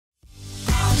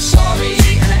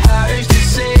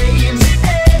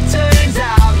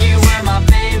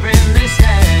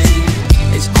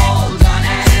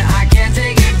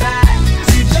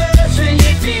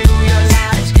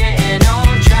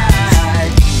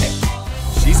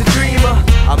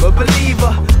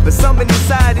demon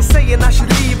inside is saying I should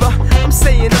leave her. I'm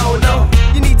saying oh no,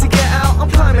 you need to get out. I'm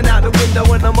climbing out the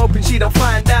window and I'm hoping she don't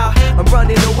find out. I'm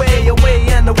running away, away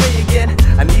and away again.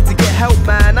 I need to get help,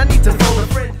 man, I need to phone a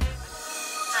friend.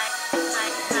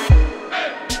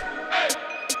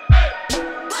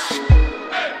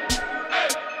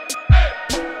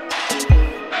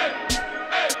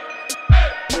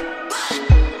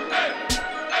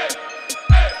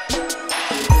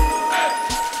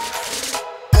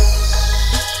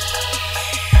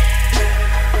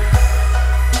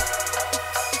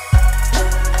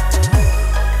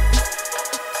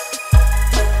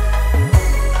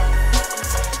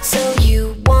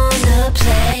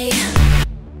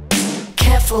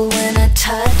 When I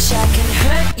touch, I can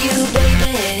hurt you,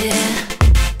 baby.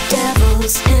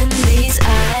 Devils in these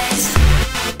eyes.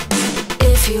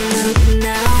 If you look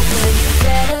now, well, you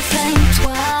better think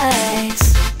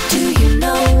twice. Do you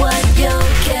know what you'll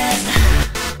get?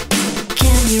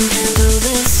 Can you handle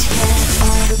this yet?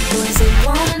 All the boys, they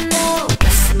wanna know.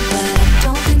 Listen, but I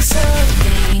don't think so.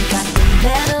 They ain't got the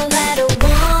metal that a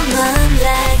woman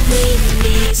like me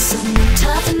needs. Someone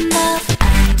tough enough. I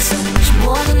need so much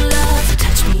more than love.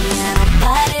 And I'll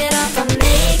bite it off, I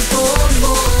make for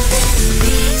more than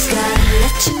these. Gotta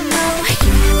let you know,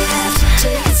 you have to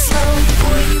take it slow.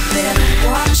 Boy, you better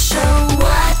wanna show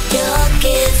what you'll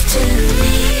give to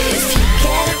me. If you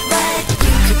get it right,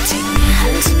 you could take me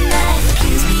home tonight.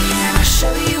 Please me and I'll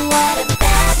show you what a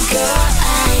bad girl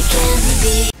I can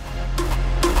be.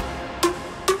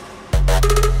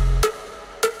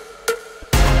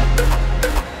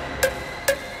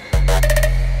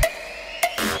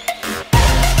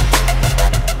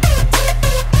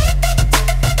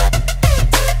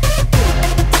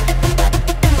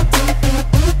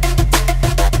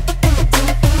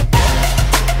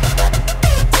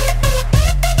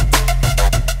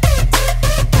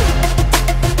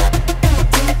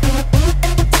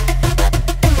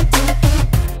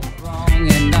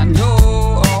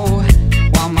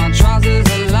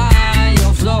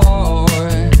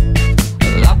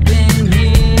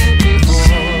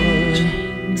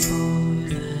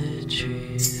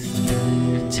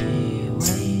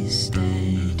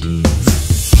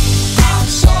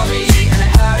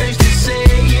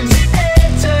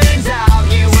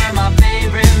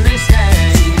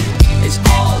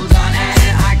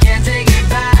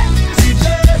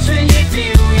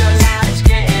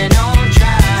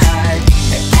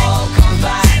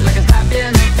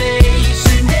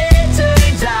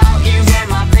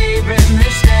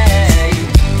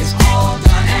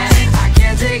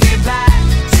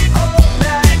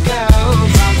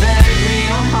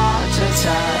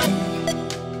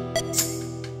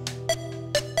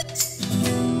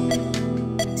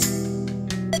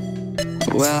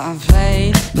 Well, I've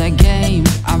played the game,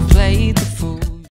 I've played the fool.